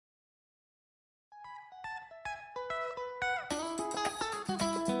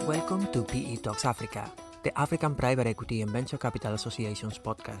Welcome to PE Talks Africa, the African Private Equity and Venture Capital Association's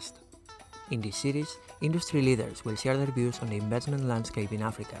podcast. In this series, industry leaders will share their views on the investment landscape in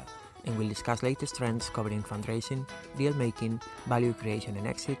Africa and will discuss latest trends covering fundraising, deal-making, value creation and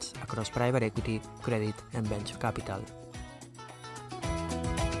exits across private equity, credit and venture capital.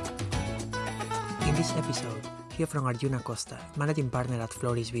 In this episode, hear from Arjuna Costa, Managing Partner at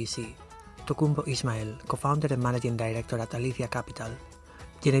Floris VC, Tokumbo Ismail, Co-founder and Managing Director at Alethea Capital,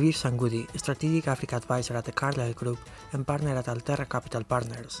 Genevieve Sangudi, Strategic Africa Advisor at the Carlyle Group and Partner at Alterra Capital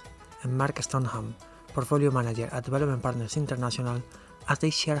Partners, and Mark Stoneham, Portfolio Manager at Development Partners International, as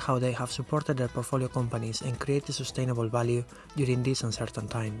they share how they have supported their portfolio companies and created sustainable value during these uncertain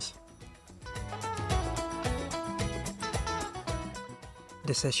times.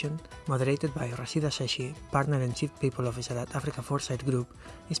 The session, moderated by Rashida Sheshi, Partner and Chief People Officer at Africa Foresight Group,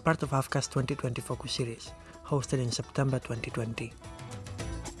 is part of AFCA's 2020 Focus Series, hosted in September 2020.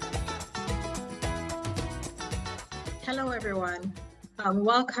 Hello, everyone.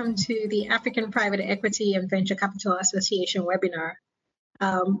 Welcome to the African Private Equity and Venture Capital Association webinar.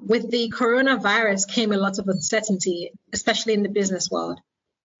 With the coronavirus came a lot of uncertainty, especially in the business world.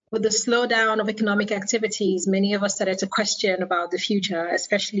 With the slowdown of economic activities, many of us started to question about the future,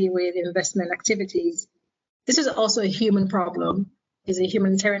 especially with investment activities. This is also a human problem, it's a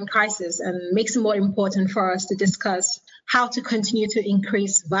humanitarian crisis, and makes it more important for us to discuss how to continue to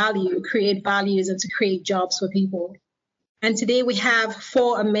increase value, create values, and to create jobs for people. And today we have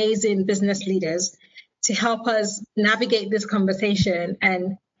four amazing business leaders to help us navigate this conversation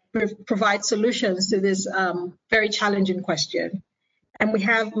and provide solutions to this very challenging question. And we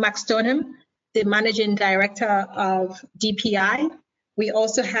have Max Stoneham, the Managing Director of DPI. We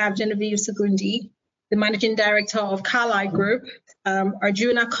also have Genevieve Sangudi, the Managing Director of Carlyle Group,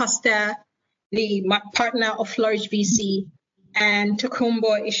 Arjuna Costa, the Partner of Flourish VC, and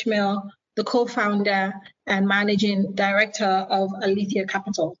Tokumbo Ismail, the co-founder and managing director of Alethea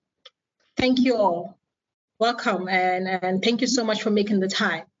Capital. Thank you all. Welcome, and thank you so much for making the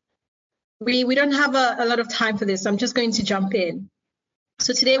time. We don't have a lot of time for this, so I'm just going to jump in.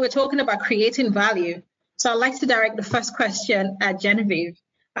 So today we're talking about creating value. So I'd like to direct the first question at Genevieve.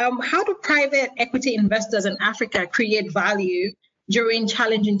 How do private equity investors in Africa create value during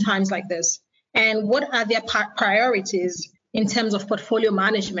challenging times like this? And what are their priorities in terms of portfolio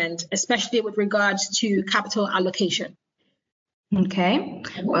management, especially with regards to capital allocation? Okay,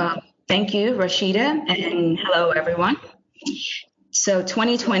 well, thank you, Rashida, and hello, everyone. So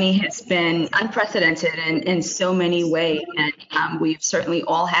 2020 has been unprecedented in so many ways, and we've certainly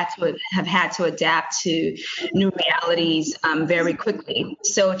all had to adapt to new realities very quickly.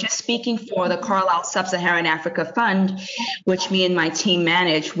 So just speaking for the Carlyle Sub-Saharan Africa Fund, which me and my team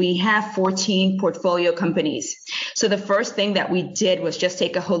manage, we have 14 portfolio companies. So the first thing that we did was just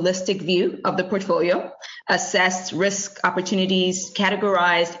take a holistic view of the portfolio, assessed risk opportunities,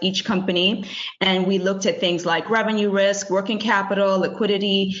 categorized each company, and we looked at things like revenue risk, working capital,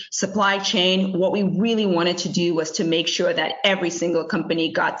 liquidity, supply chain. What we really wanted to do was to make sure that every single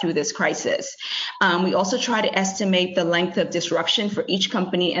company got through this crisis. We also try to estimate the length of disruption for each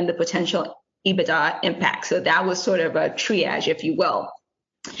company and the potential EBITDA impact. So that was sort of a triage, if you will.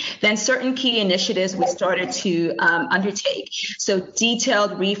 Then certain key initiatives we started to undertake. So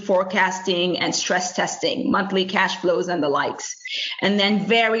detailed reforecasting and stress testing, monthly cash flows and the likes. And then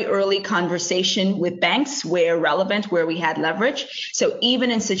very early conversation with banks where relevant, where we had leverage. So even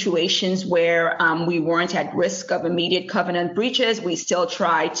in situations where we weren't at risk of immediate covenant breaches, we still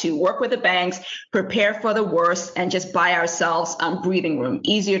try to work with the banks, prepare for the worst, and just buy ourselves breathing room.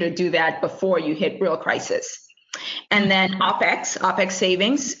 Easier to do that before you hit real crisis. And then OPEX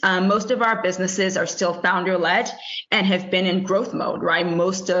savings. Most of our businesses are still founder-led and have been in growth mode, right?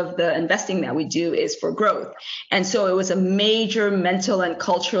 Most of the investing that we do is for growth. And so it was a major mental and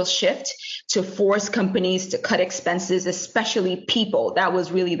cultural shift to force companies to cut expenses, especially people. That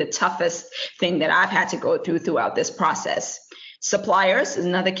was really the toughest thing that I've had to go throughout this process. Suppliers is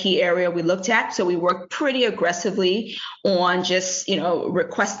another key area we looked at. So we worked pretty aggressively on just,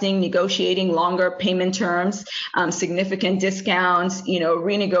 requesting, negotiating longer payment terms, significant discounts,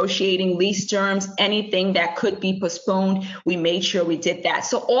 renegotiating lease terms, anything that could be postponed. We made sure we did that.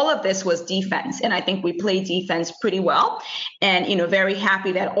 So all of this was defense. And I think we played defense pretty well. And, very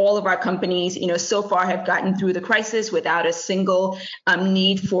happy that all of our companies, so far have gotten through the crisis without a single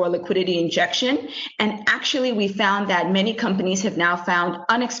need for liquidity injection. And actually, we found that many companies have now found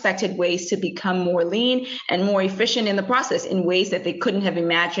unexpected ways to become more lean and more efficient in the process in ways that they couldn't have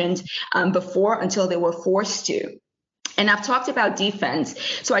imagined before until they were forced to. And I've talked about defense,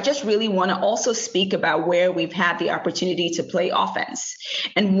 so I just really want to also speak about where we've had the opportunity to play offense.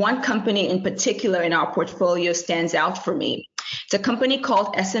 And one company in particular in our portfolio stands out for me. It's a company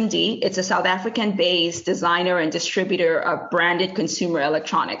called SMD. It's a South African-based designer and distributor of branded consumer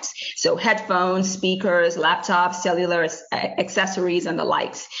electronics. So headphones, speakers, laptops, cellular accessories, and the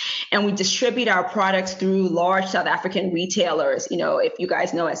likes. And we distribute our products through large South African retailers. You know, if you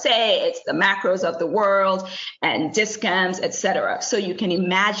guys know SA, it's the Macros of the world and Discoms, etc. So you can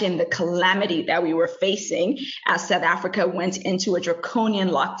imagine the calamity that we were facing as South Africa went into a draconian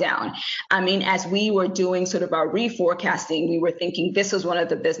lockdown. I mean, as we were doing sort of our reforecasting, we were thinking this was one of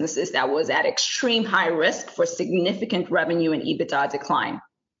the businesses that was at extreme high risk for significant revenue and EBITDA decline.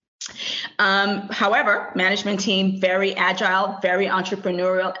 However, management team, very agile, very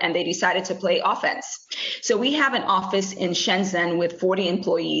entrepreneurial, and they decided to play offense. So we have an office in Shenzhen with 40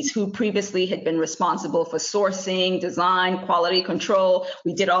 employees who previously had been responsible for sourcing, design, quality control.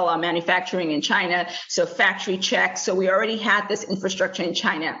 We did all our manufacturing in China, so factory checks. So we already had this infrastructure in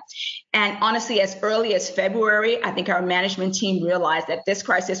China. And honestly, as early as February, I think our management team realized that this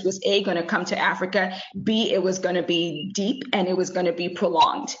crisis was A, going to come to Africa, B, it was going to be deep, and it was going to be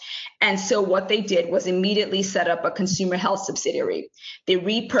prolonged. And so what they did was immediately set up a consumer health subsidiary. They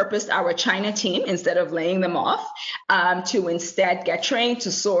repurposed our China team instead of laying them off to instead get trained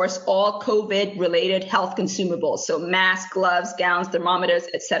to source all COVID-related health consumables, so masks, gloves, gowns, thermometers,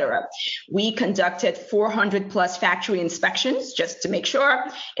 etc. We conducted 400 plus factory inspections just to make sure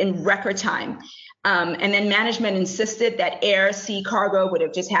in record time. And then management insisted that air, sea cargo would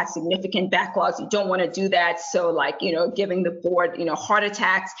have just had significant backlogs. You don't want to do that. So like, giving the board, heart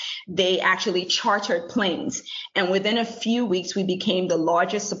attacks, they actually chartered planes. And within a few weeks, we became the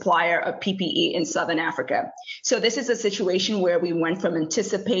largest supplier of PPE in Southern Africa. So this is a situation where we went from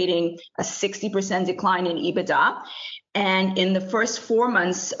anticipating a 60% decline in EBITDA. And in the first 4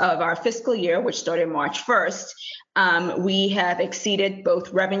 months of our fiscal year, which started March 1st, we have exceeded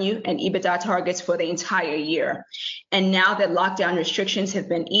both revenue and EBITDA targets for the entire year. And now that lockdown restrictions have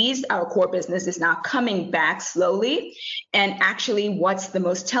been eased, our core business is now coming back slowly. And actually, what's the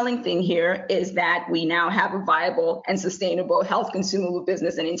most telling thing here is that we now have a viable and sustainable health consumable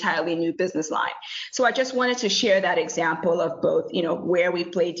business, an entirely new business line. So I just wanted to share that example of both, where we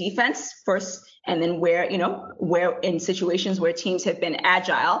play defense first, and then where in situations where teams have been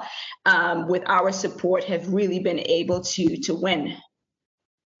agile, with our support, have really been able to win.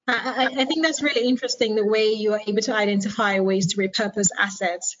 I think that's really interesting, the way you are able to identify ways to repurpose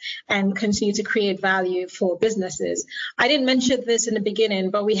assets and continue to create value for businesses. I didn't mention this in the beginning,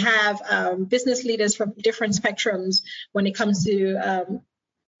 but we have business leaders from different spectrums when it comes to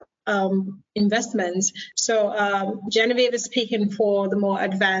investments. So Genevieve is speaking for the more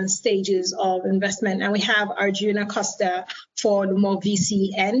advanced stages of investment, and we have Arjuna Costa for the more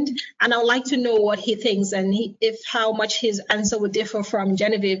VC end. And I would like to know what he thinks and how much his answer would differ from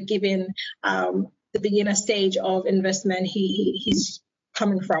Genevieve, given the beginner stage of investment he's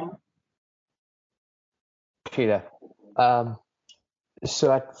coming from. Sheila,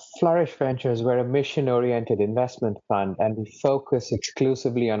 so at Flourish Ventures, we're a mission-oriented investment fund, and we focus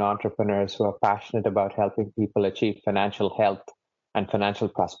exclusively on entrepreneurs who are passionate about helping people achieve financial health and financial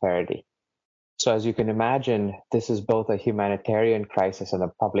prosperity. So as you can imagine, this is both a humanitarian crisis and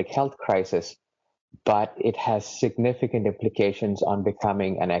a public health crisis, but it has significant implications on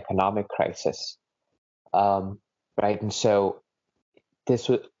becoming an economic crisis, right? And so this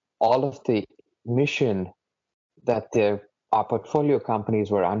was all of the mission that our portfolio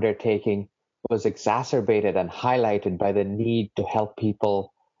companies were undertaking was exacerbated and highlighted by the need to help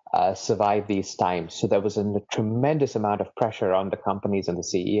people survive these times. So there was a tremendous amount of pressure on the companies and the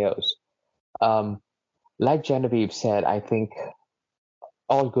CEOs. Like Genevieve said, I think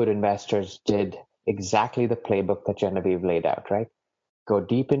all good investors did exactly the playbook that Genevieve laid out, right? Go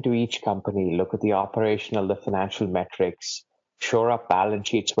deep into each company, look at the operational, the financial metrics, shore up balance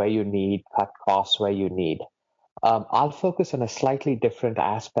sheets where you need, cut costs where you need. I'll focus on a slightly different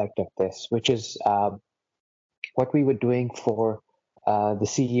aspect of this, which is what we were doing for the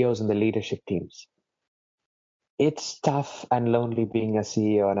CEOs and the leadership teams. It's tough and lonely being a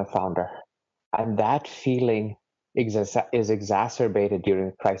CEO and a founder, and that feeling is exacerbated during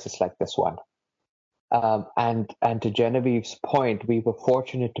a crisis like this one. And to Genevieve's point, we were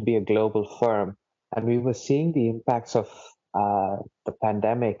fortunate to be a global firm, and we were seeing the impacts of the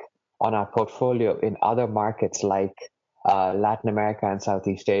pandemic on our portfolio in other markets like Latin America and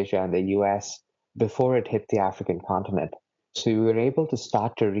Southeast Asia and the US before it hit the African continent. So we were able to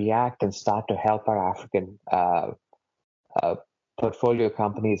start to react and start to help our African portfolio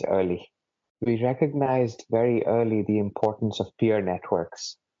companies early. we recognized very early the importance of peer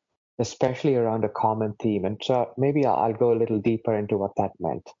networks, especially around a common theme. And so maybe I'll go a little deeper into what that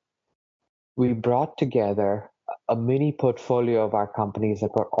meant. We brought together a mini portfolio of our companies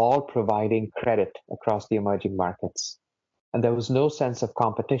that were all providing credit across the emerging markets. And there was no sense of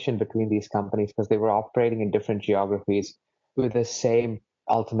competition between these companies because they were operating in different geographies with the same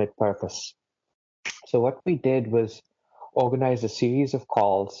ultimate purpose. So what we did was organize a series of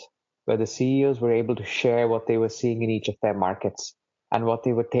calls where the CEOs were able to share what they were seeing in each of their markets and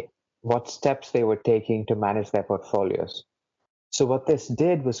what steps they were taking to manage their portfolios. So what this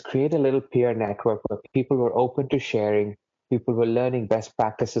did was create a little peer network where people were open to sharing, people were learning best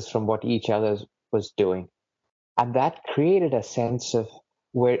practices from what each other was doing. And that created a sense of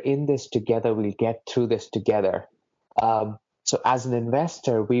we're in this together, we'll get through this together. So as an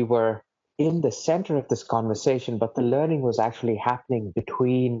investor, we were in the center of this conversation, but the learning was actually happening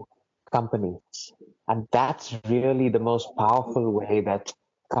between companies. And that's really the most powerful way that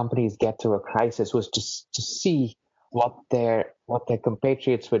companies get through a crisis, was to see what their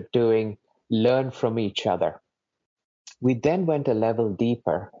compatriots were doing, learn from each other. We then went a level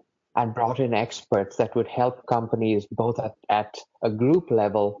deeper and brought in experts that would help companies both at a group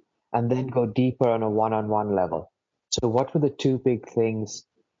level and then go deeper on a one-on-one level. So what were the two big things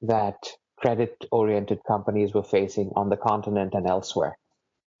that credit-oriented companies were facing on the continent and elsewhere?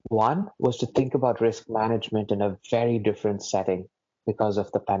 One was to think about risk management in a very different setting because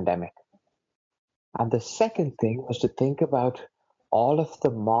of the pandemic. And the second thing was to think about all of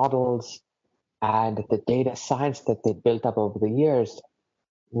the models and the data science that they built up over the years.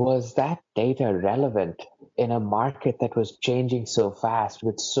 Was that data relevant in a market that was changing so fast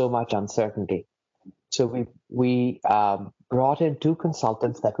with so much uncertainty? So we brought in two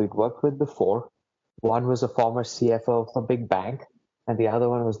consultants that we'd worked with before. One was a former CFO of a big bank, and the other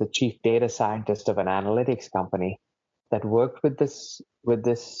one was the chief data scientist of an analytics company that worked with this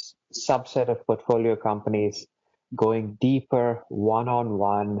subset of portfolio companies, going deeper,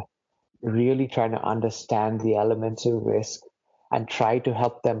 one-on-one, really trying to understand the elements of risk and try to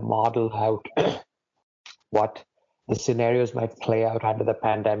help them model out what the scenarios might play out under the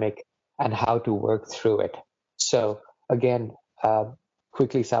pandemic and how to work through it. So again,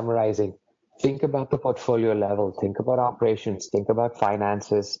 quickly summarizing, think about the portfolio level, think about operations, think about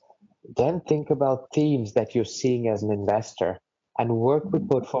finances, then think about themes that you're seeing as an investor, and work with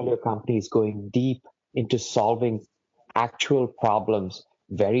portfolio companies going deep into solving actual problems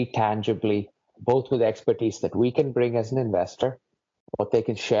very tangibly, both with expertise that we can bring as an investor, what they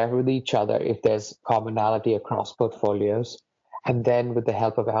can share with each other if there's commonality across portfolios, and then with the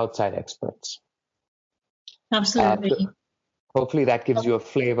help of outside experts. Absolutely. Hopefully that gives you a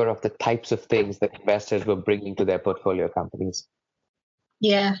flavor of the types of things that investors were bringing to their portfolio companies.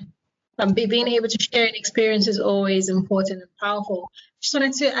 Yeah. Being able to share an experience is always important and powerful. Just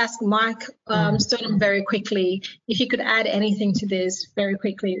wanted to ask Mark Stoneham very quickly if you could add anything to this very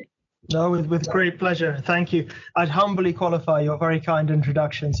quickly. No, with great pleasure. Thank you. I'd humbly qualify your very kind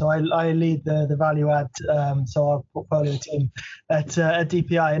introduction. So I lead the value add, so our portfolio team at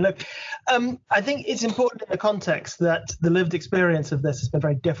DPI. And look, I think it's important in the context that the lived experience of this has been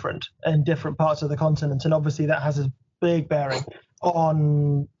very different in different parts of the continent. And obviously that has a big bearing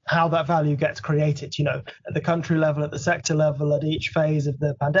on how that value gets created, at the country level, at the sector level, at each phase of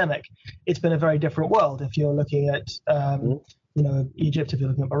the pandemic. It's been a very different world. If you're looking at, Egypt, if you're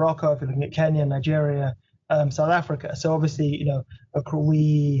looking at Morocco, if you're looking at Kenya, Nigeria, South Africa. So obviously,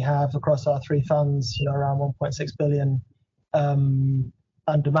 we have across our three funds, around 1.6 billion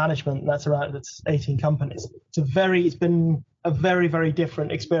under management. That's 18 companies. It's been a very, very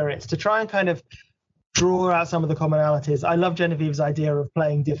different experience. To try and kind of draw out some of the commonalities, I love Genevieve's idea of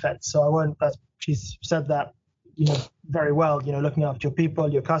playing defense. So I won't. She's said that very well. Looking after your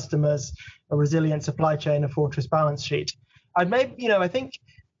people, your customers, a resilient supply chain, a fortress balance sheet. I think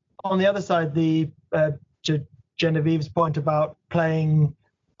on the other side, the Genevieve's point about playing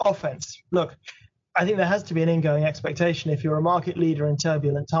offense. Look, I think there has to be an ingoing expectation. If you're a market leader in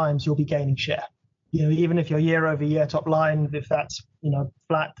turbulent times, you'll be gaining share. Even if you're year over year top line, if that's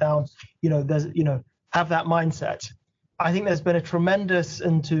flat down, there's have that mindset. I think there's been a tremendous,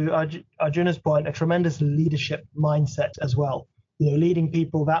 and to Arjuna's point, a tremendous leadership mindset as well. Leading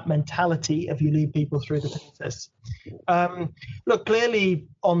people, that mentality of you lead people through the process. Look, clearly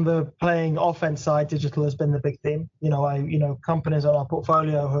on the playing offense side, digital has been the big theme. Companies on our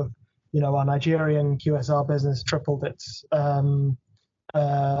portfolio have, our Nigerian QSR business tripled its online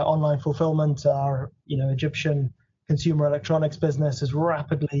fulfillment. Our, Egyptian consumer electronics business has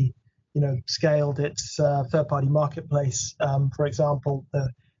rapidly, scaled its third-party marketplace. For example,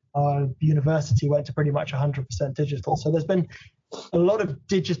 our university went to pretty much 100% digital. So there's been a lot of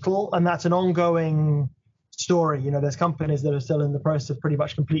digital, and that's an ongoing story. There's companies that are still in the process of pretty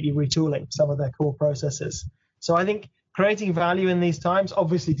much completely retooling some of their core processes. So I think creating value in these times,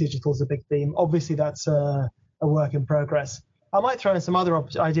 obviously digital is a big theme. Obviously that's a work in progress. I might throw in some other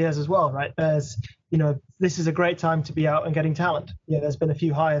ideas as well, right? There's, this is a great time to be out and getting talent. There's been a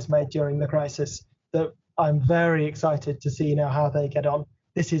few hires made during the crisis that I'm very excited to see now how they get on.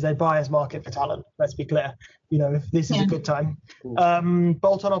 This is a buyer's market for talent, let's be clear. If this is a good time.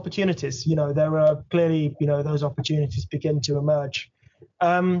 Bolt-on opportunities, there are clearly, those opportunities begin to emerge.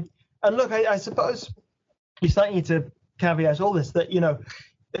 And look, I suppose you certainly need to caveat all this, that,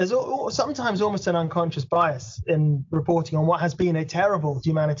 there's sometimes almost an unconscious bias in reporting on what has been a terrible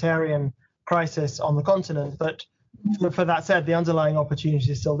humanitarian crisis on the continent. But for that said, the underlying opportunity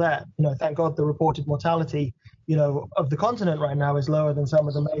is still there. Thank God the reported mortality, of the continent right now is lower than some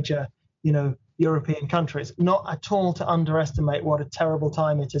of the major, European countries. Not at all to underestimate what a terrible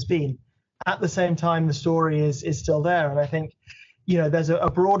time it has been. At the same time, the story is still there. And I think, there's a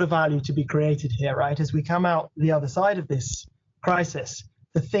broader value to be created here, right? As we come out the other side of this crisis,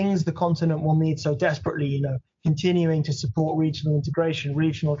 the things the continent will need so desperately, continuing to support regional integration,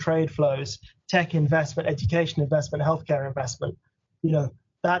 regional trade flows, tech investment, education investment, healthcare investment,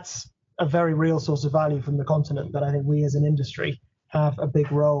 that's a very real source of value from the continent that I think we as an industry have a big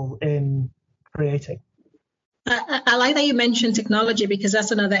role in creating. I like that you mentioned technology, because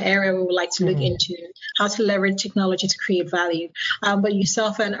that's another area we would like to look into, how to leverage technology to create value. But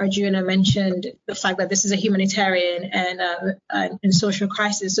yourself and Arjuna mentioned the fact that this is a humanitarian and social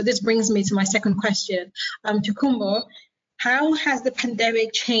crisis. So this brings me to my second question. Tokunbo, how has the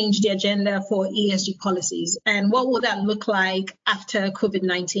pandemic changed the agenda for ESG policies? And what will that look like after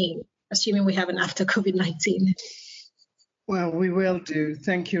COVID-19, assuming we have an after COVID-19? Well, we will do.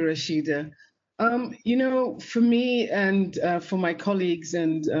 Thank you, Rashida. For me and for my colleagues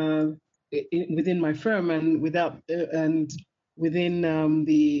and within my firm and within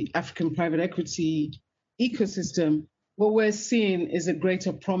the African private equity ecosystem, what we're seeing is a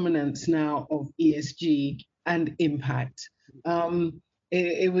greater prominence now of ESG and impact.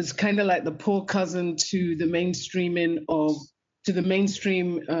 It was kind of like the poor cousin to the mainstream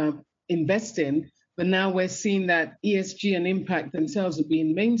investing, but now we're seeing that ESG and impact themselves are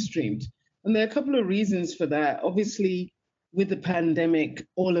being mainstreamed. And there are a couple of reasons for that. Obviously, with the pandemic,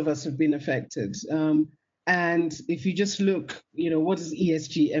 all of us have been affected. And if you just look, what is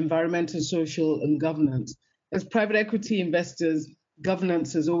ESG? Environmental, social, and governance. As private equity investors,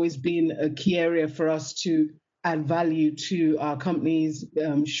 governance has always been a key area for us to add value to our companies,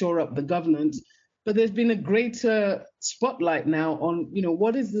 shore up the governance. But there's been a greater spotlight now on,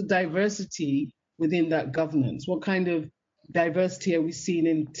 what is the diversity within that governance? What kind of diversity are we seeing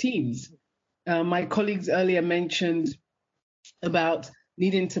in teams? My colleagues earlier mentioned about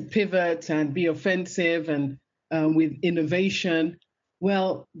needing to pivot and be offensive and with innovation.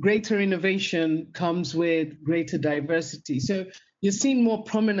 Well, greater innovation comes with greater diversity. So you're seeing more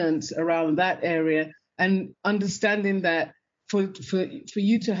prominence around that area, and understanding that for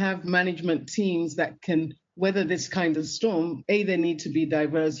you to have management teams that can weather this kind of storm, they need to be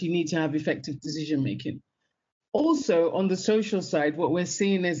diverse. You need to have effective decision making. Also, on the social side, what we're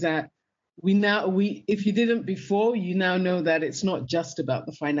seeing is that if you didn't before, you now know that it's not just about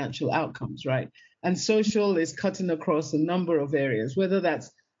the financial outcomes, right? And social is cutting across a number of areas, whether that's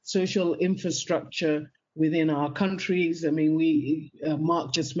social infrastructure within our countries. I mean,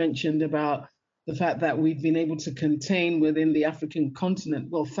 Mark just mentioned about the fact that we've been able to contain within the African continent.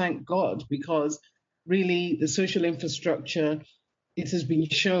 Well, thank God, because really the social infrastructure, it has been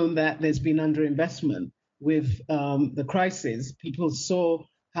shown that there's been underinvestment with the crisis. People saw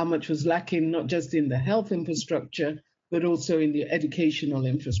how much was lacking, not just in the health infrastructure, but also in the educational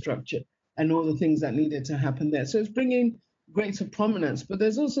infrastructure and all the things that needed to happen there. So it's bringing greater prominence. But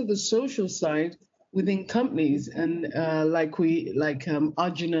there's also the social side within companies. And like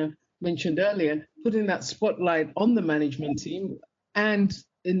Arjuna mentioned earlier, putting that spotlight on the management team and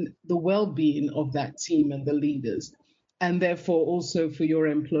in the well-being of that team and the leaders. And therefore also for your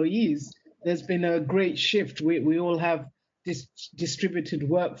employees, there's been a great shift. We all have distributed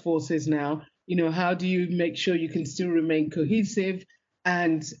workforces now. How do you make sure you can still remain cohesive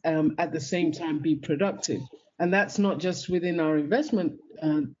and at the same time be productive? And that's not just within our investment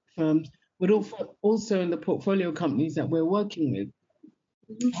firms, but also in the portfolio companies that we're working with.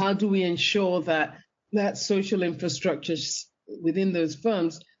 How do we ensure that social infrastructure within those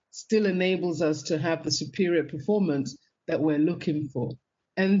firms still enables us to have the superior performance that we're looking for?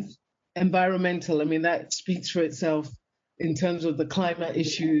 And environmental, I mean, that speaks for itself. in terms of the climate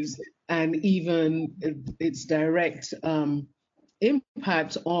issues and even its direct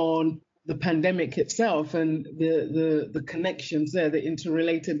impact on the pandemic itself and the connections there, the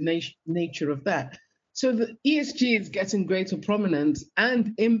interrelated nature of that. So the ESG is getting greater prominence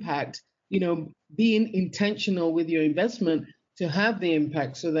and impact, being intentional with your investment to have the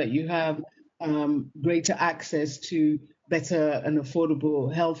impact so that you have greater access to better and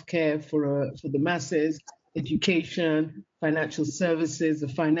affordable healthcare for the masses, education, financial services, the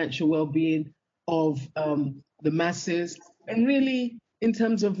financial well-being of the masses, and really in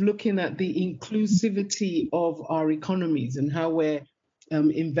terms of looking at the inclusivity of our economies and how we're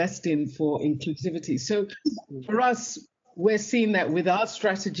investing for inclusivity. So for us, we're seeing that with our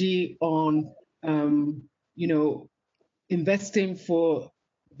strategy on, investing for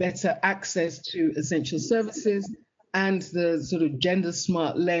better access to essential services and the sort of gender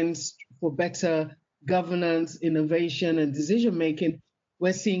smart lens for better governance, innovation, and decision making,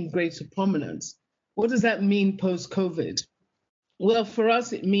 we're seeing greater prominence. What does that mean post-COVID? Well, for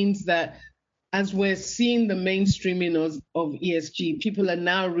us, it means that as we're seeing the mainstreaming of ESG, people are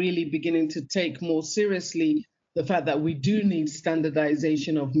now really beginning to take more seriously the fact that we do need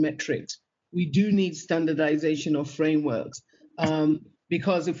standardization of metrics. We do need standardization of frameworks.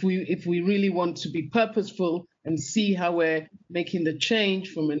 Because if we really want to be purposeful and see how we're making the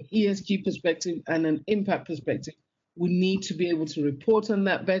change from an ESG perspective and an impact perspective, we need to be able to report on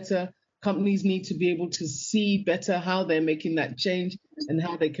that better. Companies need to be able to see better how they're making that change and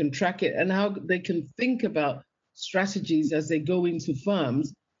how they can track it and how they can think about strategies as they go into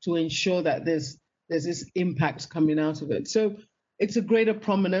firms to ensure that there's this impact coming out of it. So it's a greater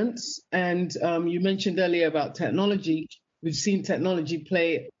prominence. And you mentioned earlier about technology. We've seen technology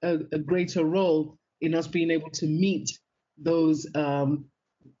play a greater role in us being able to meet those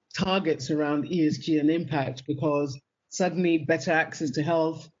targets around ESG and impact, because suddenly better access to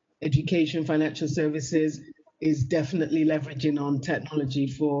health, education, financial services is definitely leveraging on technology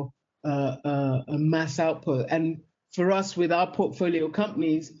for a mass output. And for us, with our portfolio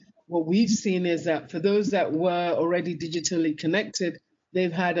companies, what we've seen is that for those that were already digitally connected,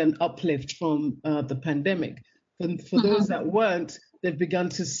 they've had an uplift from the pandemic. And for those that weren't, they've begun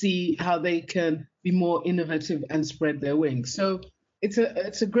to see how they can be more innovative and spread their wings. So it's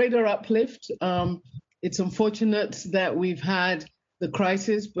a greater uplift. It's unfortunate that we've had the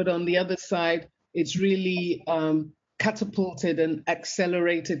crisis, but on the other side, it's really catapulted and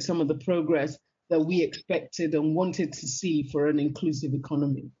accelerated some of the progress that we expected and wanted to see for an inclusive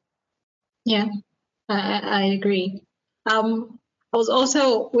economy. Yeah, I agree. We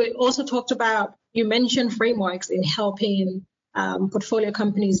also talked about, you mentioned frameworks in helping portfolio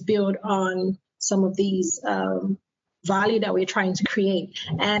companies build on some of these value that we're trying to create.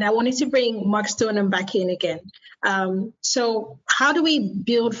 And I wanted to bring Mark Stoneham back in again. So how do we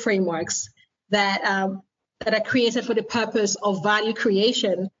build frameworks that are created for the purpose of value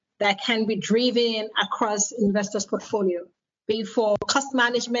creation that can be driven across investors' portfolio, be it for cost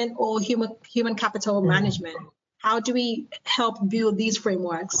management or human capital management? How do we help build these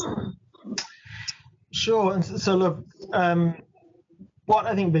frameworks? Sure. So look, what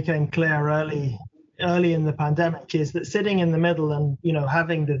I think became clear early in the pandemic is that sitting in the middle and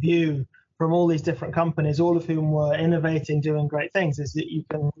having the view from all these different companies, all of whom were innovating, doing great things, is that you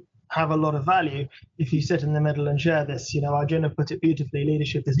can have a lot of value if you sit in the middle and share this. Arjuna put it beautifully: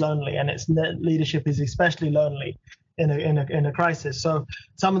 leadership is lonely, and leadership is especially lonely in a crisis. So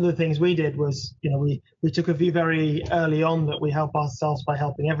some of the things we did was, we took a view very early on that we help ourselves by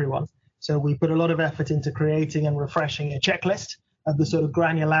helping everyone. So we put a lot of effort into creating and refreshing a checklist of the sort of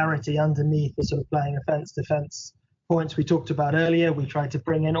granularity underneath the sort of playing offense defense points we talked about earlier. We tried to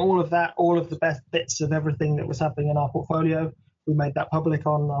bring in all of that, all of the best bits of everything that was happening in our portfolio. We made that public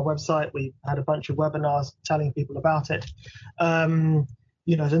on our website. We had a bunch of webinars telling people about it. And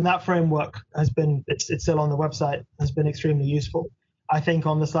that framework has been, it's still on the website, has been extremely useful. I think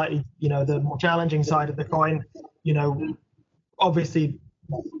on the slightly, the more challenging side of the coin, obviously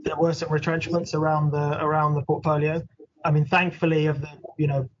there were some retrenchments around the portfolio. I mean, thankfully, of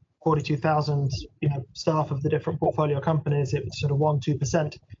the 42,000 staff of the different portfolio companies, it was sort of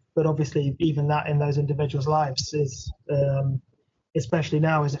 1-2%. But obviously, even that in those individuals' lives is, especially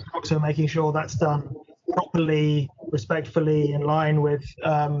now, is also making sure that's done properly, respectfully, in line with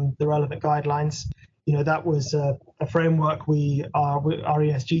the relevant guidelines. That was a framework our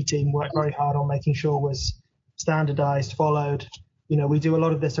ESG team worked very hard on making sure was standardized, followed. We do a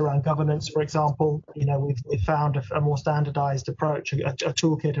lot of this around governance, for example. We've found a more standardized approach, a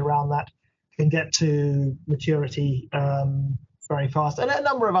toolkit around that can get to maturity very fast. And a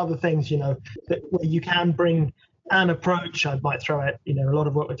number of other things, that where you can bring an approach. I might throw out, a lot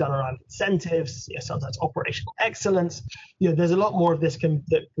of work we've done around incentives, sometimes operational excellence. There's a lot more of this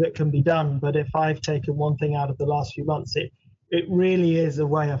that can be done. But if I've taken one thing out of the last few months, it really is a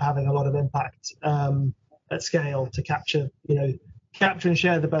way of having a lot of impact at scale to capture and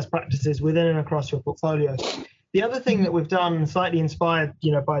share the best practices within and across your portfolio. The other thing that we've done, slightly inspired,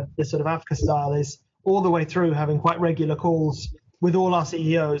 by this sort of Africa style, is all the way through having quite regular calls with all our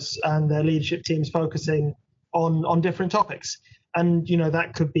CEOs and their leadership teams focusing on different topics. And,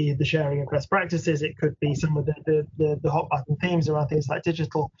 that could be the sharing of best practices. It could be some of the hot button themes around things like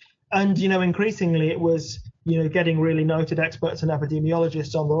digital. And, increasingly it was, getting really noted experts and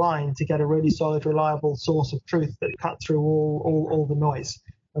epidemiologists on the line to get a really solid, reliable source of truth that cut through all the noise.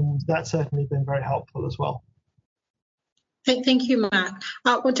 And that's certainly been very helpful as well. Thank you, Mark.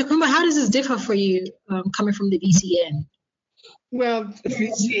 Well, Tokunbo, how does this differ for you coming from the VC end? Well,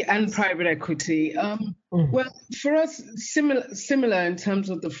 VC and private equity. Well, for us, similar in terms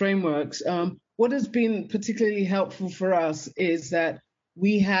of the frameworks. What has been particularly helpful for us is that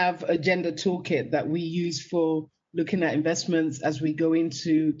we have a gender toolkit that we use for looking at investments as we go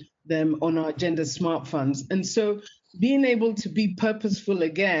into them on our gender smart funds. And so being able to be purposeful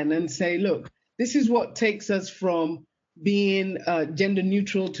again and say, look, this is what takes us from being gender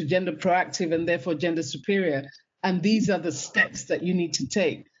neutral to gender proactive and therefore gender superior. And these are the steps that you need to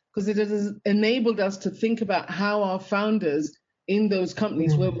take, because it has enabled us to think about how our founders in those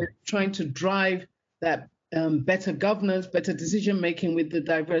companies where we're trying to drive that better governance, better decision-making with the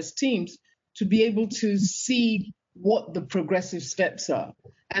diverse teams, to be able to see what the progressive steps are.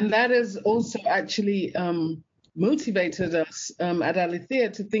 And that has also actually motivated us at Alethea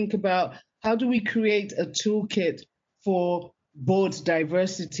to think about how do we create a toolkit for board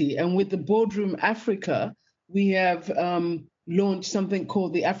diversity. And with the Boardroom Africa, we have launched something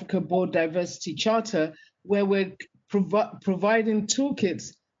called the Africa Board Diversity Charter, where we're providing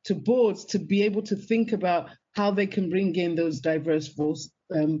toolkits to boards to be able to think about how they can bring in those diverse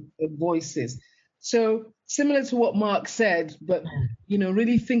voices. So similar to what Mark said, but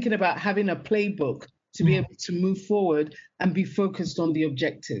really thinking about having a playbook to be able to move forward and be focused on the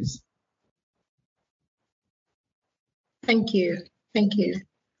objectives. Thank you.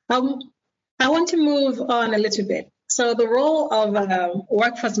 I want to move on a little bit. So the role of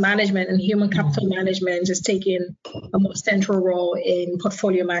workforce management and human capital management is taking a more central role in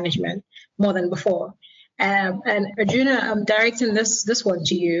portfolio management more than before. And Arjuna, I'm directing this one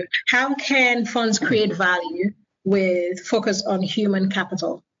to you. How can funds create value with focus on human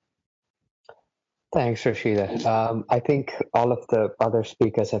capital? Thanks, Rashida. I think all of the other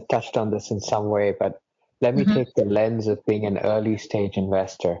speakers have touched on this in some way, but let me take the lens of being an early stage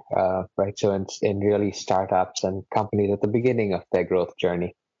investor, right? So in really startups and companies at the beginning of their growth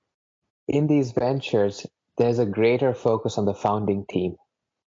journey. In these ventures, there's a greater focus on the founding team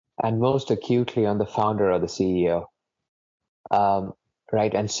and most acutely on the founder or the CEO,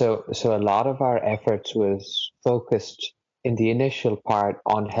 right? And so a lot of our efforts was focused in the initial part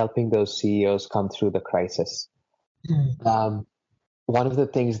on helping those CEOs come through the crisis. One of the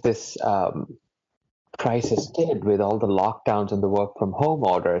things this crisis did with all the lockdowns and the work from home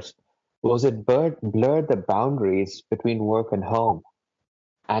orders was it blurred the boundaries between work and home.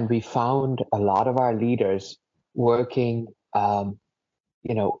 And we found a lot of our leaders working,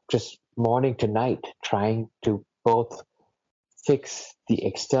 just morning to night, trying to both fix the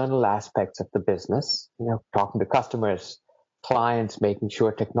external aspects of the business, talking to customers, clients, making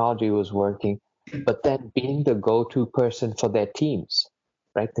sure technology was working, but then being the go-to person for their teams.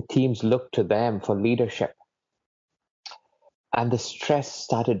 Right, the teams looked to them for leadership. And the stress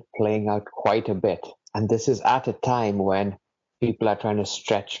started playing out quite a bit. And this is at a time when people are trying to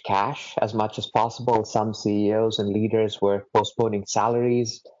stretch cash as much as possible. Some CEOs and leaders were postponing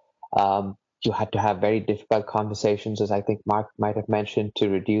salaries. You had to have very difficult conversations, as I think Mark might have mentioned, to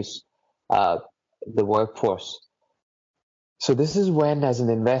reduce the workforce. So this is when, as an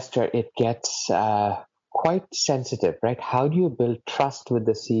investor, it gets quite sensitive, right? How do you build trust with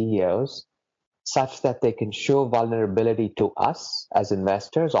the CEOs such that they can show vulnerability to us as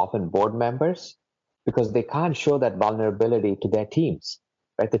investors, often board members, because they can't show that vulnerability to their teams,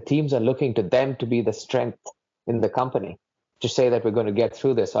 right? The teams are looking to them to be the strength in the company, to say that we're going to get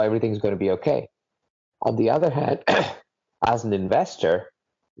through this, so everything's going to be okay. On the other hand, as an investor,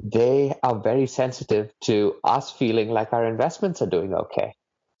 they are very sensitive to us feeling like our investments are doing okay.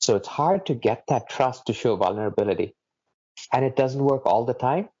 So it's hard to get that trust to show vulnerability. And it doesn't work all the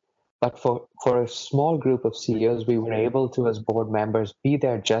time. But for a small group of CEOs, we were able to, as board members, be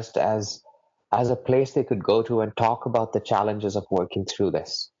there just as a place they could go to and talk about the challenges of working through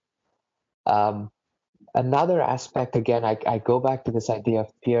this. Another aspect, again, I go back to this idea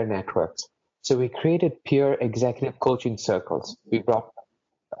of peer networks. So we created peer executive coaching circles. We brought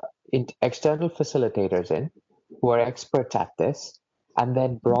external facilitators in who are experts at this, and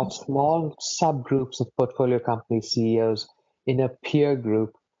then brought small subgroups of portfolio company CEOs in a peer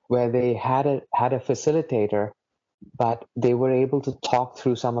group where they had a facilitator, but they were able to talk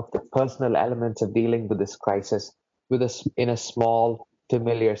through some of the personal elements of dealing with this crisis in a small,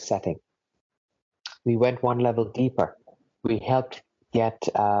 familiar setting. We went one level deeper. We helped get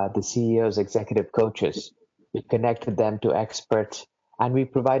the CEOs executive coaches. We connected them to experts, and we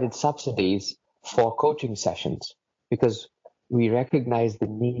provided subsidies for coaching sessions because we recognize the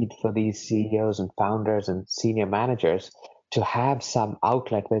need for these CEOs and founders and senior managers to have some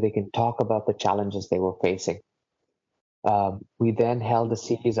outlet where they can talk about the challenges they were facing. We then held a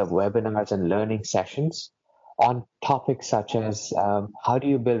series of webinars and learning sessions on topics such as how do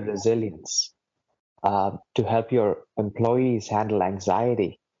you build resilience to help your employees handle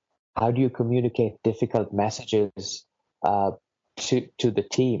anxiety? How do you communicate difficult messages to the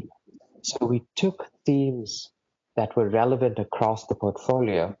team? So we took themes that were relevant across the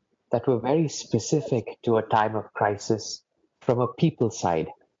portfolio that were very specific to a time of crisis from a people side,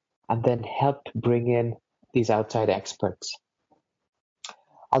 and then helped bring in these outside experts.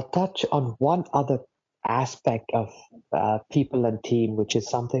 I'll touch on one other aspect of people and team, which is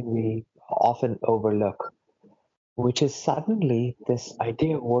something we often overlook, which is suddenly this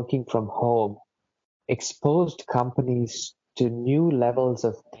idea of working from home exposed companies to new levels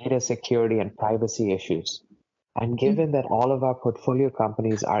of data security and privacy issues. And given that all of our portfolio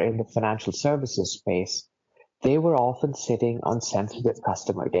companies are in the financial services space, they were often sitting on sensitive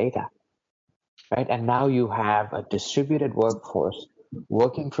customer data, right? And now you have a distributed workforce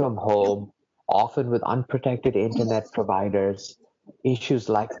working from home, often with unprotected internet providers, issues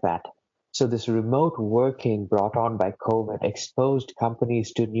like that. So this remote working brought on by COVID exposed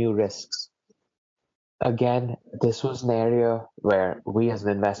companies to new risks. Again, this was an area where we as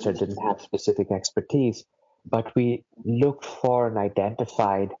an investor didn't have specific expertise, but we looked for and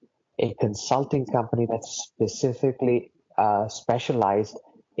identified a consulting company that's specifically specialized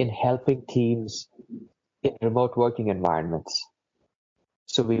in helping teams in remote working environments.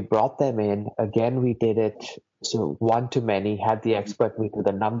 So we brought them in. Again, we did it so one-to-many, had the expert meet with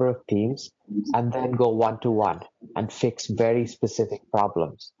a number of teams, and then go one-to-one and fix very specific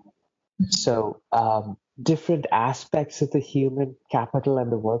problems. So different aspects of the human capital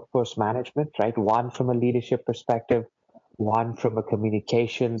and the workforce management, right? One from a leadership perspective, one from a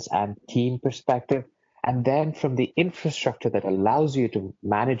communications and team perspective, and then from the infrastructure that allows you to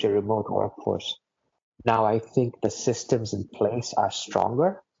manage a remote workforce. Now, I think the systems in place are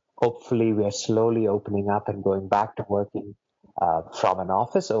stronger. Hopefully, we are slowly opening up and going back to working from an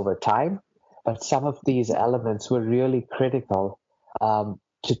office over time. But some of these elements were really critical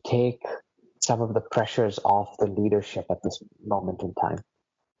to take some of the pressures off the leadership at this moment in time.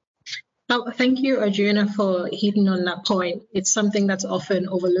 Thank you, Arjuna, for hitting on that point. It's something that's often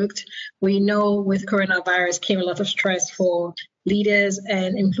overlooked. We know with coronavirus came a lot of stress for leaders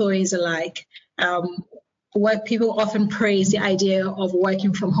and employees alike. What people often praise the idea of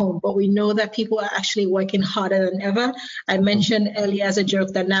working from home, but we know that people are actually working harder than ever. I mentioned earlier as a joke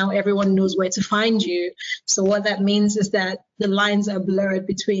that now everyone knows where to find you. So what that means is that the lines are blurred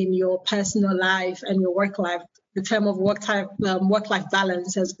between your personal life and your work life. The term of work-life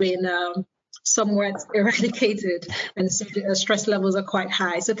balance has been somewhat eradicated, and so the stress levels are quite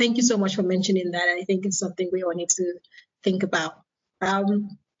high. So thank you so much for mentioning that. I think it's something we all need to think about.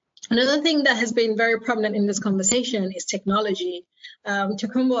 Another thing that has been very prominent in this conversation is technology.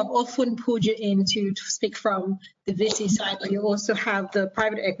 Tokunbo, I've often pulled you in to speak from the VC side, but you also have the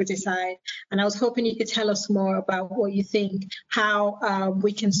private equity side. And I was hoping you could tell us more about what you think, how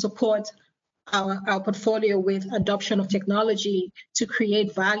we can support our portfolio with adoption of technology to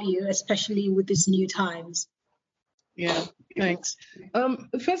create value, especially with these new times. Yeah, thanks.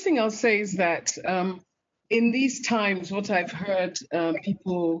 The first thing I'll say is that in these times, what I've heard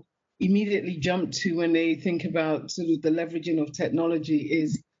people immediately jump to when they think about sort of the leveraging of technology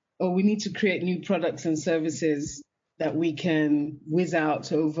is, oh, we need to create new products and services that we can whiz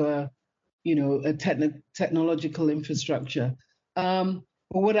out over, a technological infrastructure. But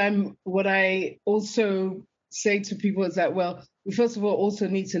what I also say to people is that, well, we first of all also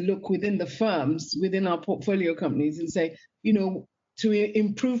need to look within the firms, within our portfolio companies, and say, to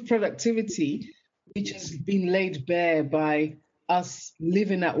improve productivity, which has been laid bare by us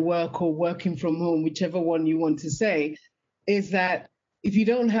living at work or working from home, whichever one you want to say, is that if you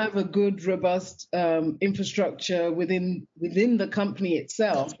don't have a good, robust infrastructure within the company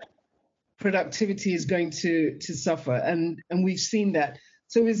itself, productivity is going to suffer. And we've seen that.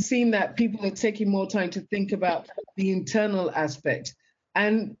 So we've seen that people are taking more time to think about the internal aspect.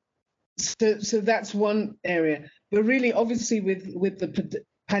 And so that's one area. But really, obviously, with the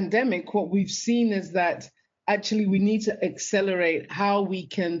pandemic, what we've seen is that actually we need to accelerate how we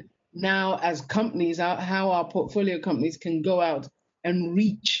can now, as companies, how our portfolio companies can go out and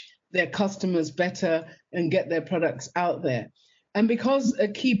reach their customers better and get their products out there. And because a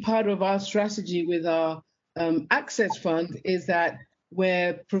key part of our strategy with our Access Fund is that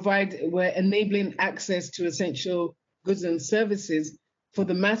we're enabling access to essential goods and services for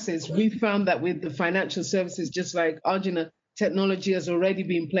the masses, we found that with the financial services, just like Arjuna, technology has already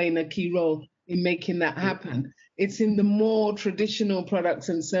been playing a key role in making that happen. It's in the more traditional products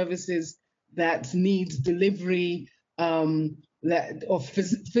and services that needs delivery of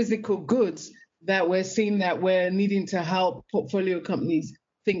physical goods that we're seeing that we're needing to help portfolio companies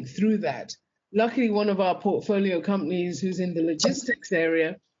think through that. Luckily, one of our portfolio companies who's in the logistics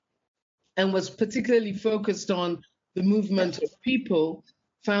area and was particularly focused on the movement of people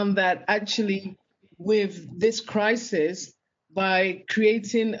found that actually with this crisis, by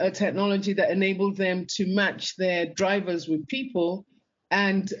creating a technology that enabled them to match their drivers with people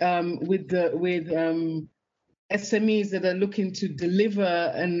and with SMEs that are looking to deliver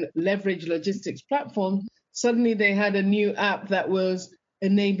and leverage logistics platform, suddenly they had a new app that was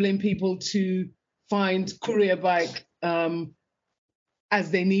enabling people to find courier bike as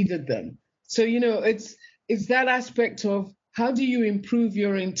they needed them. So, it's that aspect of how do you improve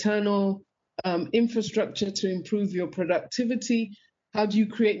your internal infrastructure to improve your productivity? How do you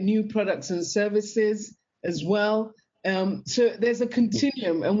create new products and services as well? So there's a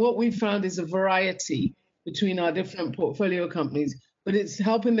continuum, and what we found is a variety between our different portfolio companies, but it's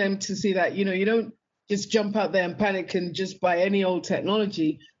helping them to see that, you don't just jump out there and panic and just buy any old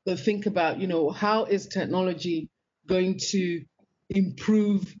technology, but think about, how is technology going to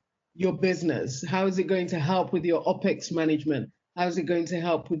improve your business? How is it going to help with your OPEX management? How is it going to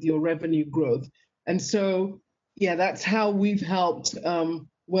help with your revenue growth? And so, yeah, that's how we've helped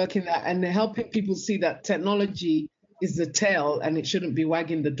work in that and helping people see that technology is the tail and it shouldn't be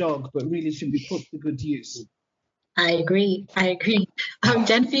wagging the dog, but really should be put to good use. I agree.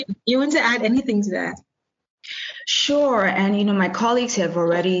 Jennifer, you want to add anything to that? Sure. And, my colleagues have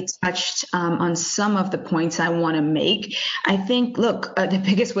already touched on some of the points I want to make. I think, look, the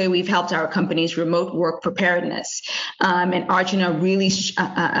biggest way we've helped our companies remote work preparedness. And Arjuna really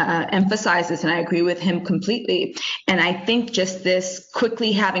emphasizes, and I agree with him completely. And I think just this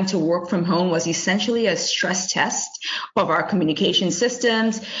quickly having to work from home was essentially a stress test of our communication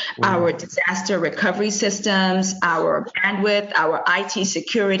systems, our disaster recovery systems, our bandwidth, our IT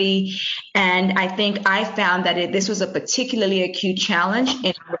security. And I think I found that this was a particularly acute challenge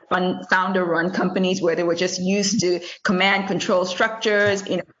in founder-run companies where they were just used to command control structures,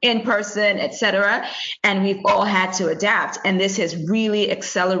 in person, et cetera. And we've all had to adapt. And this has really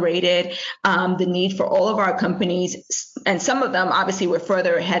accelerated the need for all of our companies. And some of them obviously were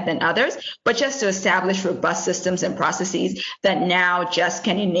further ahead than others, but just to establish robust systems and processes that now just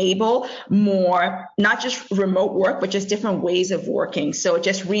can enable more, not just remote work, but just different ways of working. So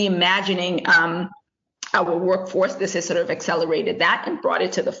just reimagining our workforce, this has sort of accelerated that and brought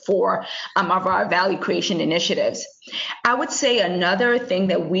it to the fore of our value creation initiatives. I would say another thing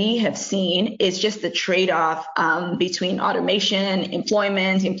that we have seen is just the trade-off between automation,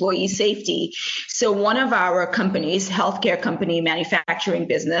 employment, employee safety. So one of our companies, healthcare company, manufacturing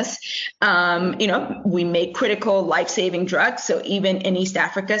business, we make critical life-saving drugs. So even in East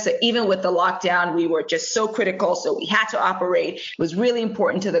Africa, so even with the lockdown, we were just so critical. So we had to operate. It was really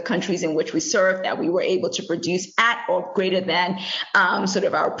important to the countries in which we served that we were able to produce at or greater than sort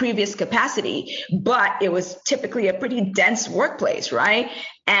of our previous capacity. But it was typically a pretty dense workplace, right?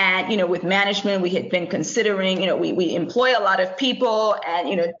 And, with management, we had been considering, we employ a lot of people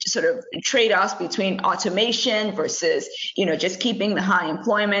and, sort of trade-offs between automation versus, just keeping the high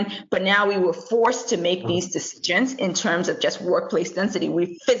employment. But now we were forced to make these decisions in terms of just workplace density.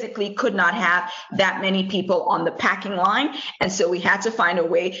 We physically could not have that many people on the packing line. And so we had to find a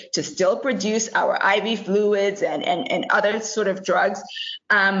way to still produce our IV fluids and other sort of drugs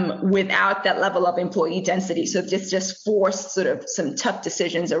without that level of employee density. So this just forced sort of some tough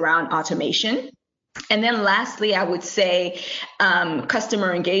decisions around automation. And then lastly, I would say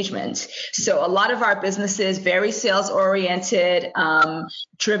customer engagement. So a lot of our businesses, very sales oriented,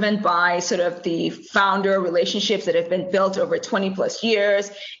 driven by sort of the founder relationships that have been built over 20 plus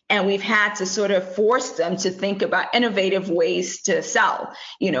years. and we've had to sort of force them to think about innovative ways to sell,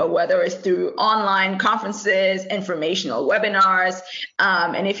 whether it's through online conferences, informational webinars.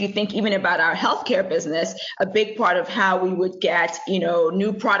 And if you think even about our healthcare business, a big part of how we would get,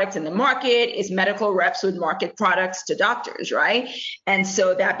 new products in the market is medical reps would market products to doctors, right? And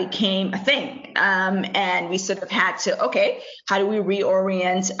so that became a thing. And we sort of had to, okay, how do we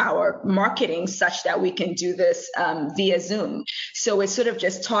reorient our marketing such that we can do this via Zoom? So it sort of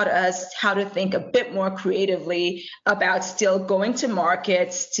just taught us how to think a bit more creatively about still going to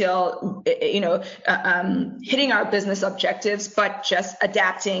market, still, hitting our business objectives, but just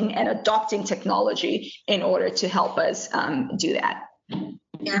adapting and adopting technology in order to help us do that.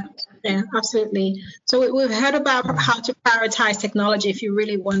 Yeah, absolutely. So we've heard about how to prioritize technology if you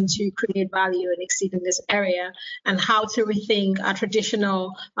really want to create value and exceed in this area, and how to rethink our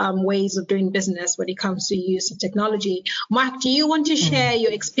traditional ways of doing business when it comes to use of technology. Mark, do you want to share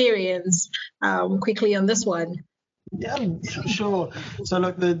your experience quickly on this one? Yeah, sure. So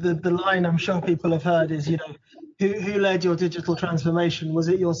look, the line I'm sure people have heard is, who led your digital transformation? Was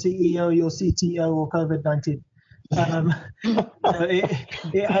it your CEO, your CTO, or COVID-19?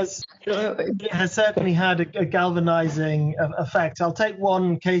 It has certainly had a galvanizing effect. I'll take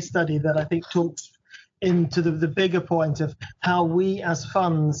one case study that I think talks into the bigger point of how we as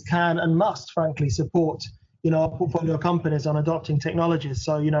funds can and must, frankly, support our portfolio companies on adopting technologies.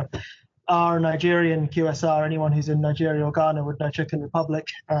 So our Nigerian QSR, anyone who's in Nigeria or Ghana would know Chicken Republic.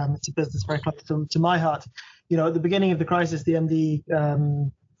 It's a business very close to my heart. At the beginning of the crisis, the MD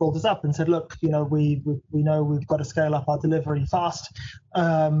called us up and said, look, we know we've got to scale up our delivery fast.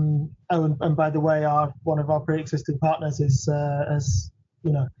 And by the way, one of our pre-existing partners has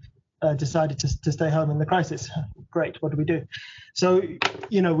decided to stay home in the crisis. Great, what do we do? So,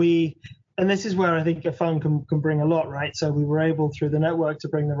 and this is where I think a fund can bring a lot, right? So we were able, through the network, to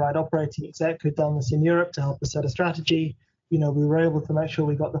bring the right operating exec who'd done this in Europe to help us set a strategy. We were able to make sure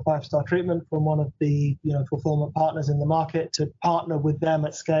we got the 5-star treatment from one of the fulfillment partners in the market to partner with them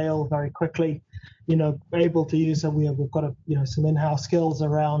at scale very quickly. Able to use, we've got some in-house skills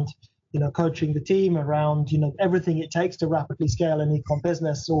around coaching the team around everything it takes to rapidly scale an e-com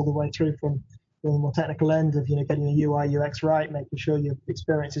business, all the way through from the more technical end of getting your UI UX right, making sure your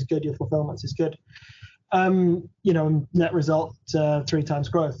experience is good, your fulfillment is good. Net result 3 times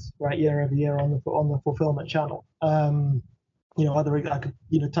growth, right, year over year on the fulfillment channel. I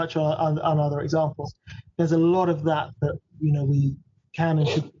could touch on other examples. There's a lot of that we can and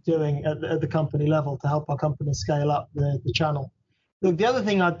should be doing at the company level to help our companies scale up the channel. Look, the other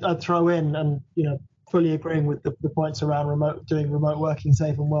thing I'd throw in, and fully agreeing with the points around remote working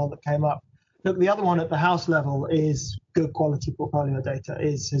safe and well that came up. Look, the other one at the house level is good quality portfolio data,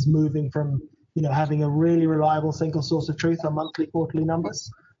 is moving from having a really reliable single source of truth on monthly, quarterly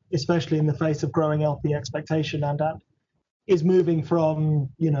numbers, especially in the face of growing LP expectation, and is moving from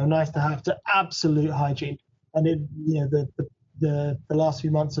nice to have to absolute hygiene. And the last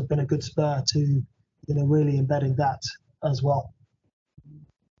few months have been a good spur to really embedding that as well.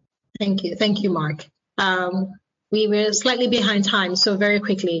 Thank you, Mark. We were slightly behind time, so very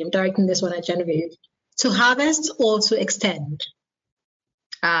quickly, I'm directing this one at Genevieve. To harvest or to extend?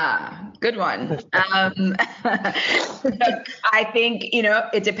 Good one. I think,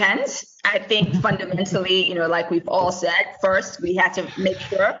 it depends. I think fundamentally, like we've all said, first, we had to make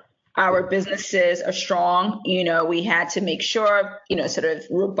sure our businesses are strong. We had to make sure, sort of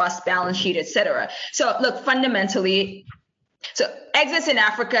robust balance sheet, et cetera. So look, fundamentally, so exits in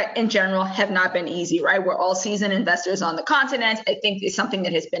Africa in general have not been easy, right? We're all seasoned investors on the continent. I think it's something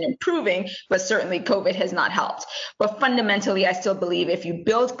that has been improving, but certainly COVID has not helped. But fundamentally, I still believe if you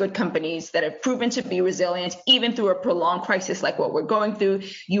build good companies that have proven to be resilient, even through a prolonged crisis like what we're going through,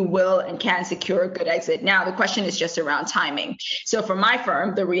 you will and can secure a good exit. Now, the question is just around timing. So for my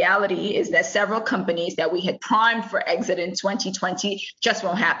firm, the reality is that several companies that we had primed for exit in 2020 just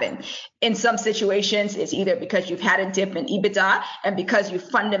won't happen. In some situations, it's either because you've had a dip in EBITDA and because you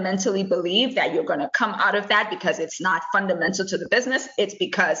fundamentally believe that you're going to come out of that because it's not fundamental to the business. It's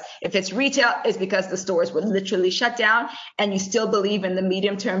because if it's retail, it's because the stores were literally shut down and you still believe in the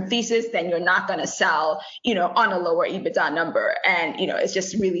medium-term thesis, then you're not going to sell, on a lower EBITDA number. And, it's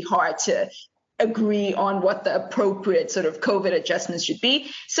just really hard to agree on what the appropriate sort of COVID adjustments should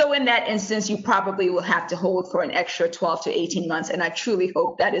be. So in that instance, you probably will have to hold for an extra 12 to 18 months. And I truly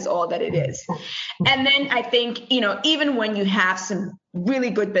hope that is all that it is. And then I think, even when you have some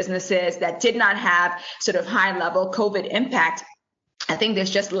really good businesses that did not have sort of high level COVID impact, I think there's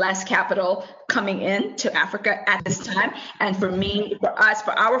just less capital coming in to Africa at this time. And for me, for us,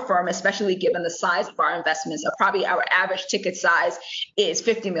 for our firm, especially given the size of our investments, probably our average ticket size is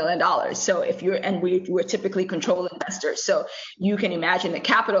 $50 million. So if we're typically control investors. So you can imagine the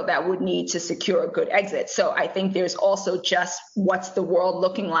capital that would need to secure a good exit. So I think there's also just what's the world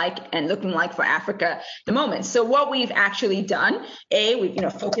looking like for Africa at the moment. So what we've actually done,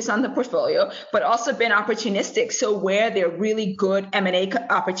 we've focused on the portfolio, but also been opportunistic. So where there are really good M&A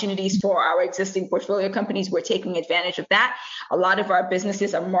opportunities for our existing portfolio companies, we're taking advantage of that. A lot of our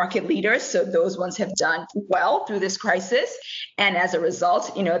businesses are market leaders, so those ones have done well through this crisis. And as a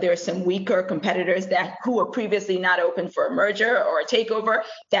result, there are some weaker competitors who were previously not open for a merger or a takeover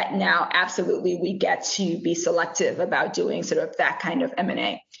that now absolutely we get to be selective about doing sort of that kind of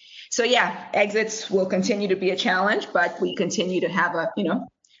M&A. So yeah, exits will continue to be a challenge, but we continue to have a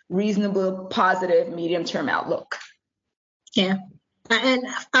reasonable, positive, medium-term outlook. Yeah. And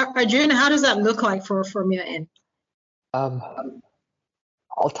Arjuna, how does that look like from your end?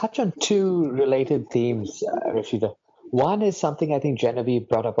 I'll touch on two related themes, Rashida. One is something I think Genevieve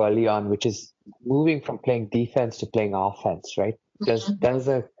brought up early on, which is moving from playing defense to playing offense, right? Does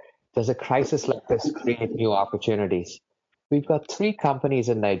a crisis like this create new opportunities? We've got 3 companies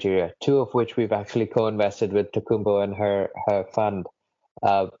in Nigeria, 2 of which we've actually co-invested with Tokunbo and her fund,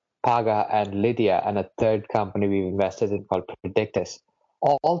 Paga and Lydia, and a third company we've invested in called Predictus.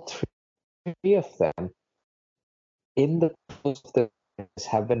 All 3 of them in the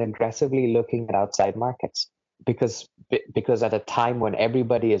have been aggressively looking at outside markets because at a time when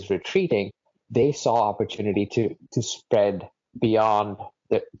everybody is retreating, they saw opportunity to spread beyond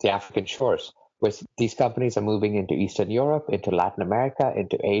the African shores. Where these companies are moving into Eastern Europe, into Latin America,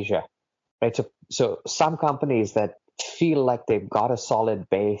 into Asia, right? So some companies that feel like they've got a solid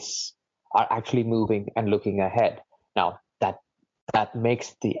base are actually moving and looking ahead. Now, that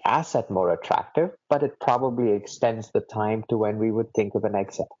makes the asset more attractive, but it probably extends the time to when we would think of an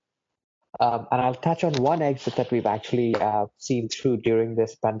exit. And I'll touch on one exit that we've actually seen through during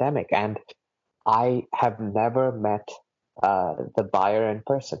this pandemic. And I have never met the buyer in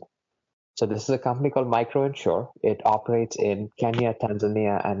person. So this is a company called MicroInsure. It operates in Kenya,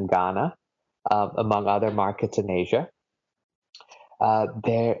 Tanzania, and Ghana, among other markets in Asia.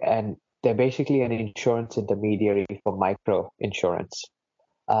 They're basically an insurance intermediary for micro insurance.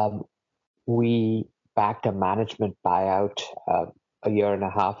 We backed a management buyout a year and a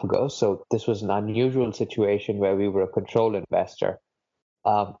half ago. So this was an unusual situation where we were a control investor.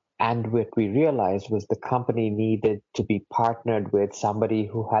 And what we realized was the company needed to be partnered with somebody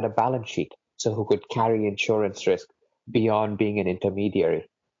who had a balance sheet, so who could carry insurance risk beyond being an intermediary.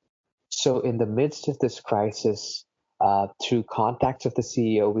 So in the midst of this crisis, through contacts of the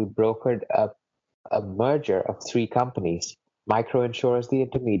CEO, we brokered a merger of 3 companies. MicroInsure is the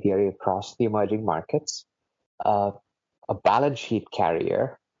intermediary across the emerging markets, a balance sheet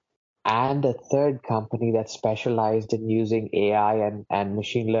carrier, and a third company that specialized in using AI and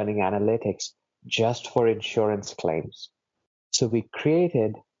machine learning analytics just for insurance claims. So we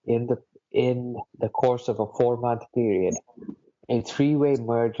created in the course of a 4-month period a 3-way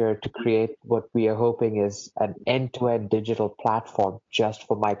merger to create what we are hoping is an end-to-end digital platform just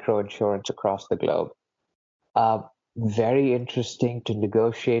for microinsurance across the globe. Very interesting to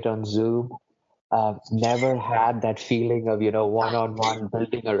negotiate on Zoom. Never had that feeling of, one-on-one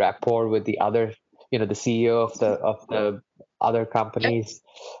building a rapport with the other, the CEO of the other companies.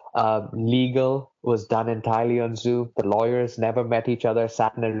 Legal was done entirely on Zoom. The lawyers never met each other,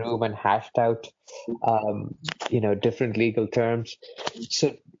 sat in a room and hashed out, different legal terms.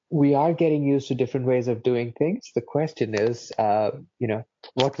 So we are getting used to different ways of doing things. The question is,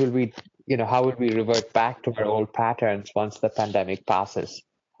 what will we, how would we revert back to our old patterns once the pandemic passes?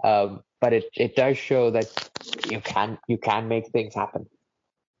 But it does show that you can make things happen.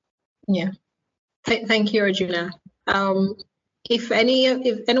 Yeah. Thank you, Arjuna. If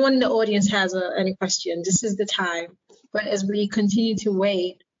anyone in the audience has any questions, this is the time. But as we continue to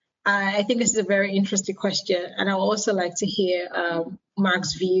wait, I think this is a very interesting question, and I would also like to hear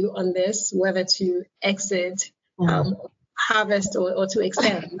Mark's view on this, whether to exit, harvest, or to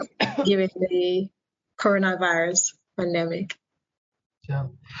extend, given the coronavirus pandemic. Yeah.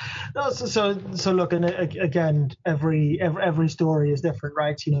 No, so look, and again, every story is different,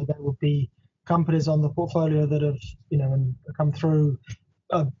 right? There will be companies on the portfolio that have, and come through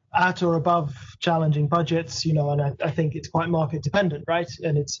at or above challenging budgets, and I think it's quite market dependent, right?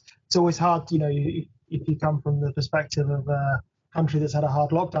 And it's always hard, if you come from the perspective of a country that's had a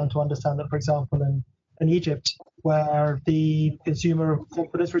hard lockdown, to understand that, for example, in Egypt, where the consumer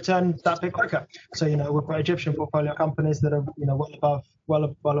confidence returned that bit quicker. So, we've got Egyptian portfolio companies that are, well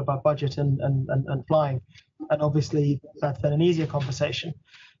above budget and flying. And obviously that's then an easier conversation.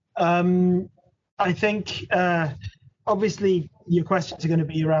 I think, obviously your questions are going to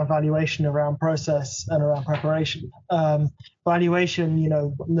be around valuation, around process, and around preparation. Valuation,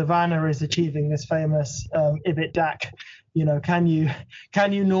 Nirvana is achieving this famous EBITDAC. Can you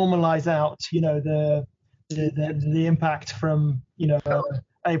normalize out, the impact from,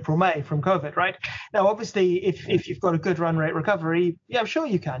 April, May from COVID, right? Now, obviously, if you've got a good run rate recovery, yeah, sure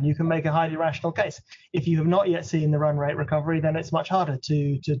you can. You can make a highly rational case. If you have not yet seen the run rate recovery, then it's much harder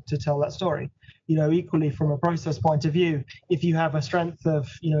to tell that story. Equally from a process point of view, if you have a strength of,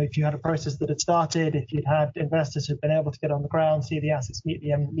 if you had a process that had started, if you'd had investors who've been able to get on the ground, see the assets, meet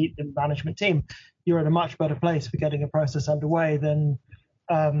the management team, you're in a much better place for getting a process underway than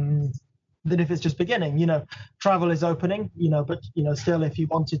if it's just beginning. Travel is opening, but still, if you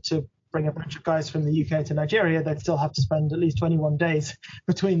wanted to bring a bunch of guys from the UK to Nigeria, they'd still have to spend at least 21 days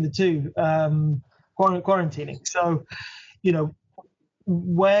between the two quarantining. So,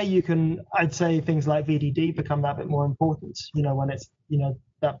 where you can, I'd say things like VDD become that bit more important, when it's,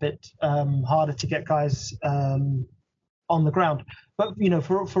 that bit harder to get guys on the ground. But,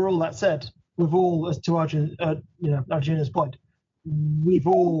 for all that said, we've all, as to Arjuna's point, we've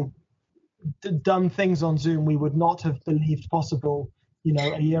all done things on Zoom we would not have believed possible,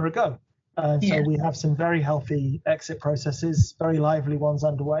 a year ago. So we have some very healthy exit processes, very lively ones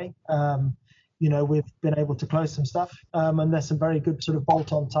underway. We've been able to close some stuff, and there's some very good sort of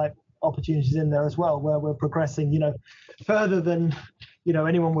bolt-on type opportunities in there as well, where we're progressing, further than,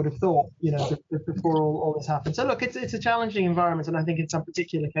 anyone would have thought, before all this happened. So look, it's a challenging environment, and I think in some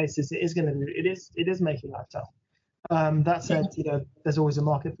particular cases it is making life tough. That said, there's always a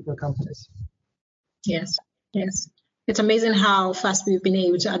market for good companies. Yes. It's amazing how fast we've been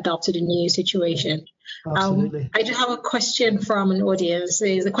able to adapt to the new situation. Absolutely. I do have a question from an audience.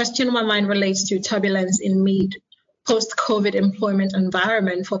 The question on my mind relates to turbulence in post-COVID employment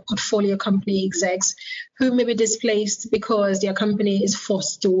environment for portfolio company execs who may be displaced because their company is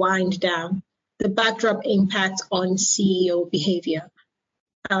forced to wind down. The backdrop impact on CEO behavior.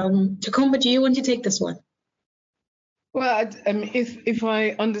 Tokunbo, do you want to take this one? Well, if I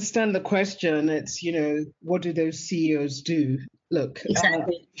understand the question, it's, what do those CEOs do? Look,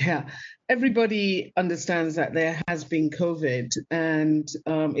 exactly. Everybody understands that there has been COVID and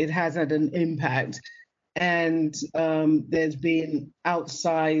it has had an impact, and there's been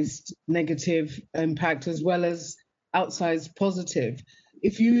outsized negative impact as well as outsized positive.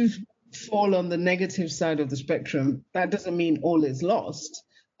 If you fall on the negative side of the spectrum, that doesn't mean all is lost,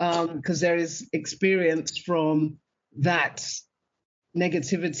 because there is experience from that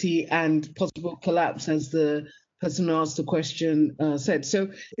negativity and possible collapse, as the person who asked the question said. So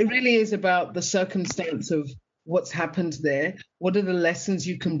it really is about the circumstance of what's happened there. What are the lessons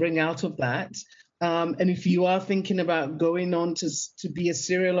you can bring out of that? And if you are thinking about going on to be a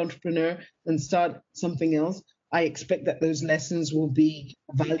serial entrepreneur and start something else, I expect that those lessons will be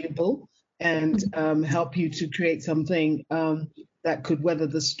valuable and help you to create something that could weather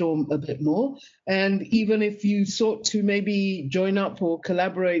the storm a bit more. And even if you sought to maybe join up or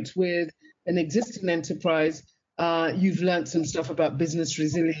collaborate with an existing enterprise, you've learned some stuff about business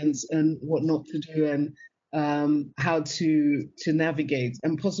resilience and what not to do, and how to navigate,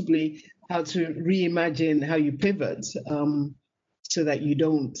 and possibly how to reimagine how you pivot, so that you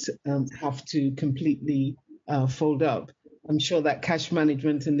don't have to completely fold up. I'm sure that cash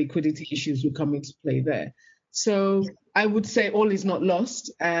management and liquidity issues will come into play there. So I would say all is not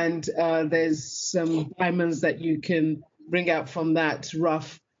lost, and there's some diamonds that you can bring out from that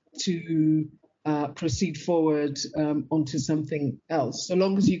rough to proceed forward onto something else, so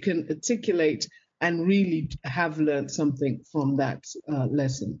long as you can articulate and really have learned something from that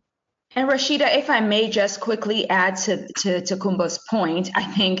lesson. And Rashida, if I may just quickly add to Tokunbo's point, I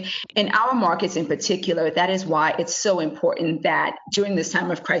think in our markets in particular, that is why it's so important that during this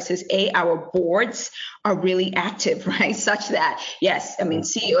time of crisis, our boards are really active, right? Such that, yes,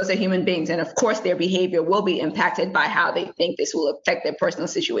 CEOs are human beings, and of course their behavior will be impacted by how they think this will affect their personal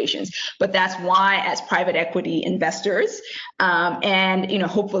situations. But that's why, as private equity investors, and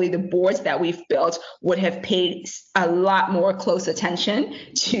hopefully the boards that we've built would have paid a lot more close attention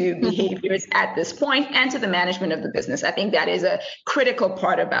to behavior behaviors at this point and to the management of the business. I think that is a critical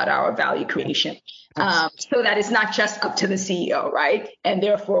part about our value creation. So that it's not just up to the CEO, right? And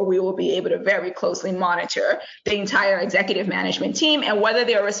therefore, we will be able to very closely monitor the entire executive management team and whether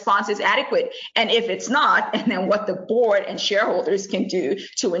their response is adequate. And if it's not, and then what the board and shareholders can do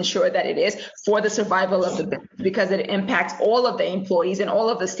to ensure that it is for the survival of the business, because it impacts all of the employees and all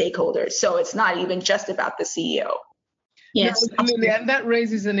of the stakeholders. So it's not even just about the CEO. Yes, no, absolutely. And that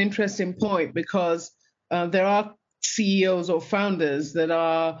raises an interesting point, because there are CEOs or founders that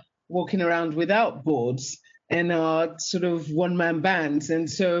are walking around without boards and are sort of one-man bands. And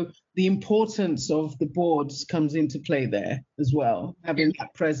so the importance of the boards comes into play there as well. Having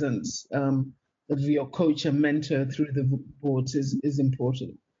that presence of your coach and mentor through the boards is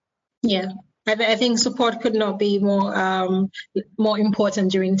important. Yeah, I think support could not be more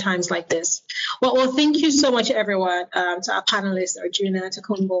important during times like this. Well, thank you so much, everyone, to our panelists, Arjuna,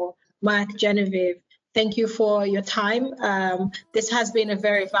 Tokunbo, Mark, Genevieve. Thank you for your time. This has been a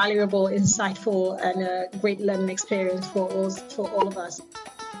very valuable, insightful, and a great learning experience for all of us.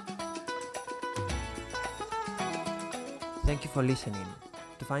 Thank you for listening.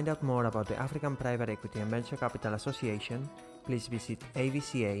 To find out more about the African Private Equity and Venture Capital Association, please visit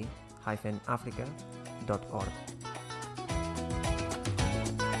avca-africa.org.